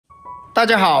大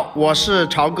家好，我是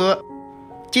朝哥，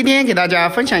今天给大家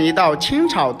分享一道清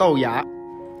炒豆芽。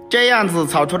这样子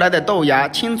炒出来的豆芽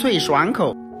清脆爽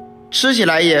口，吃起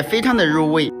来也非常的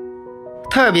入味，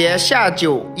特别下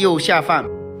酒又下饭。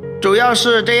主要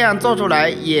是这样做出来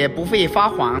也不会发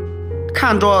黄，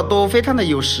看着都非常的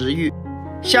有食欲。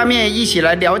下面一起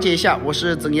来了解一下我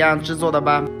是怎样制作的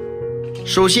吧。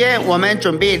首先我们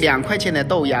准备2块钱的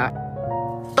豆芽，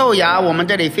豆芽我们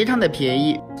这里非常的便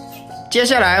宜。接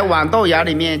下来往豆芽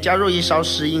里面加入1勺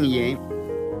食用盐，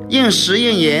用食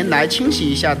用盐来清洗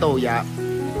一下豆芽，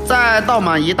再倒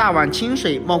满1大碗清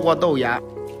水没过豆芽。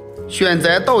选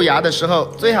择豆芽的时候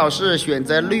最好是选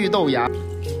择绿豆芽，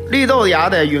绿豆芽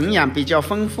的营养比较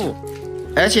丰富，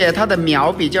而且它的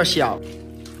苗比较小，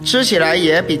吃起来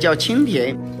也比较清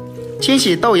甜。清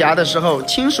洗豆芽的时候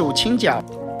轻手轻脚，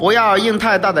不要用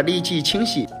太大的力气清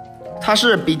洗，它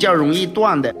是比较容易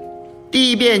断的。第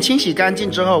一遍清洗干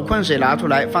净之后，困水拿出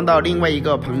来放到另外一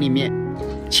个盆里面。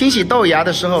清洗豆芽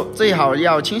的时候最好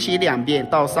要清洗2遍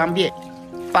到3遍，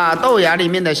把豆芽里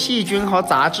面的细菌和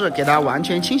杂质给它完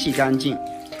全清洗干净，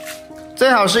最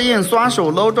好是用双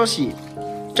手搂着洗，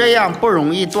这样不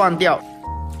容易断掉。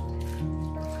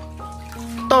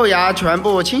豆芽全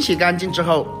部清洗干净之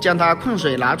后，将它困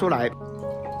水拿出来，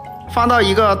放到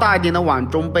一个大一点的碗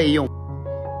中备用。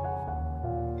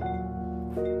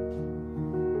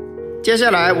接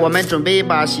下来我们准备一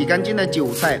把洗干净的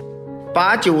韭菜，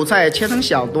把韭菜切成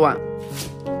小段。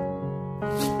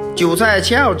韭菜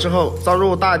切好之后倒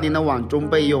入大一点的碗中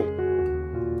备用。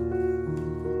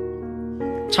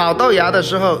炒豆芽的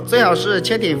时候最好是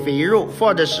切点肥肉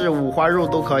或者是五花肉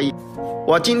都可以，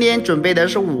我今天准备的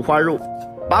是五花肉，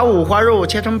把五花肉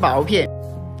切成薄片，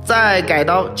再改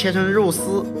刀切成肉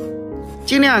丝，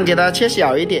尽量给它切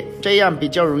小一点，这样比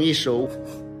较容易熟。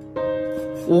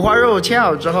五花肉切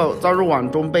好之后倒入碗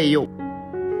中备用。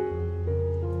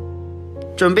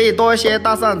准备多一些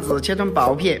大蒜子切成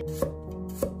薄片，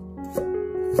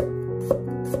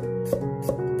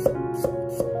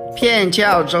片切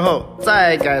好之后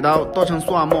再改刀剁成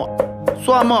蒜末，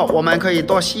蒜末我们可以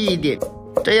剁细一点，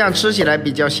这样吃起来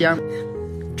比较香。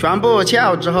全部切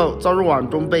好之后倒入碗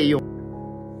中备用。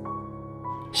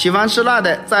喜欢吃辣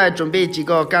的再准备几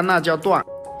个干辣椒段。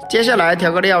接下来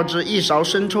调个料汁，1勺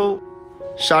生抽，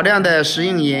少量的食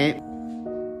用盐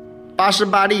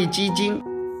，88粒鸡精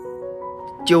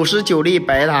，99粒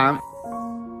白糖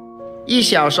，1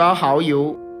小勺蚝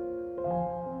油，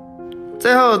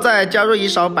最后再加入1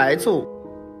勺白醋，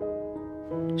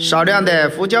少量的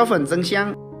胡椒粉增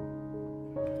香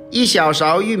，1小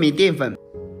勺玉米淀粉，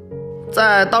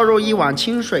再倒入1碗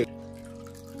清水，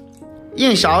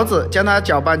用勺子将它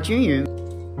搅拌均匀。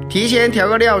提前调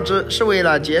个料汁是为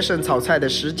了节省炒菜的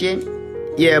时间，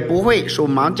也不会手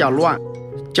忙脚乱。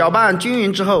搅拌均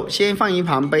匀之后先放一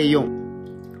旁备用。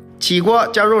起锅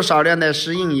加入少量的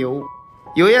食用油，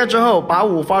油热之后把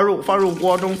五花肉放入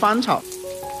锅中翻炒，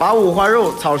把五花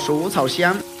肉炒熟炒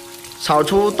香，炒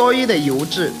出多余的油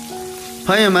脂。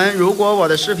朋友们，如果我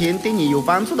的视频对你有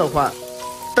帮助的话，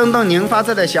动动您发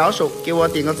财的小手给我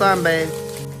点个赞呗，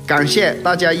感谢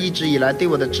大家一直以来对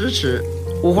我的支持。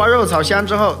五花肉炒香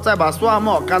之后，再把蒜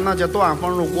末干辣椒段放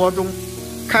入锅中，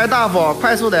开大火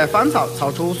快速的翻炒，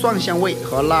炒出蒜香味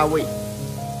和辣味。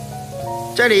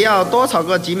这里要多炒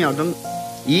个几秒钟，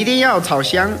一定要炒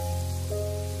香。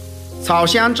炒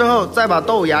香之后再把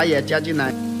豆芽也加进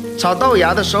来。炒豆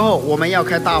芽的时候我们要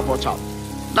开大火炒，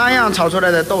那样炒出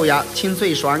来的豆芽清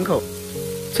脆爽口，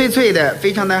脆脆的，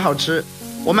非常的好吃。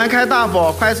我们开大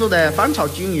火快速的翻炒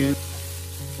均匀，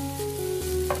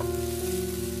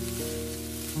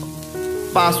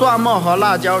把蒜末和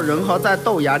辣椒融合在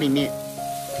豆芽里面，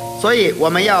所以我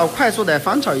们要快速的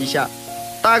翻炒一下，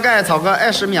大概炒个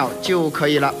20秒就可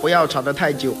以了，不要炒得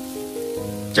太久。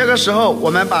这个时候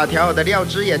我们把调好的料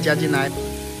汁也加进来，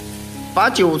把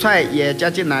韭菜也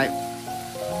加进来，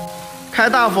开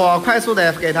大火快速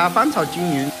的给它翻炒均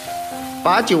匀，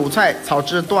把韭菜炒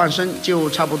至断生就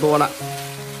差不多了。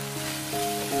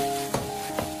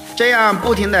这样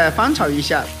不停的翻炒一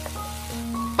下，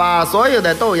把所有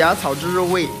的豆芽炒至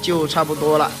入味就差不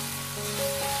多了。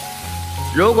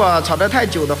如果炒得太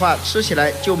久的话，吃起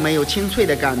来就没有清脆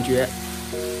的感觉，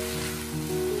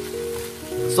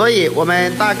所以我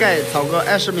们大概炒个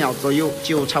20秒左右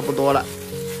就差不多了。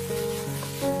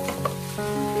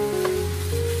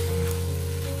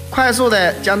快速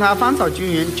的将它翻炒均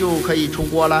匀就可以出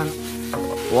锅了。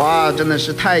哇，真的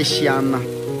是太香了。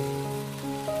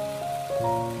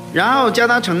然后将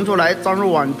它盛出来装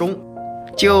入碗中，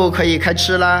就可以开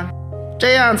吃啦。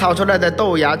这样炒出来的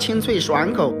豆芽清脆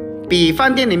爽口，比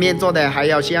饭店里面做的还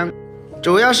要香。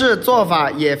主要是做法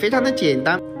也非常的简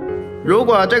单，如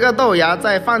果这个豆芽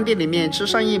在饭店里面吃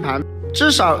上一盘，至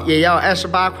少也要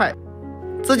28块，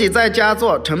自己在家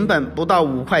做成本不到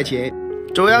5块钱，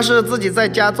主要是自己在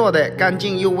家做的干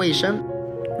净又卫生。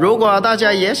如果大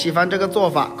家也喜欢这个做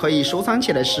法，可以收藏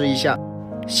起来试一下。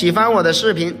喜欢我的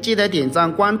视频记得点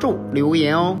赞关注留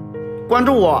言哦，关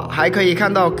注我还可以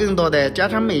看到更多的家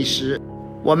常美食。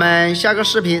我们下个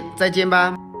视频再见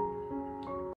吧。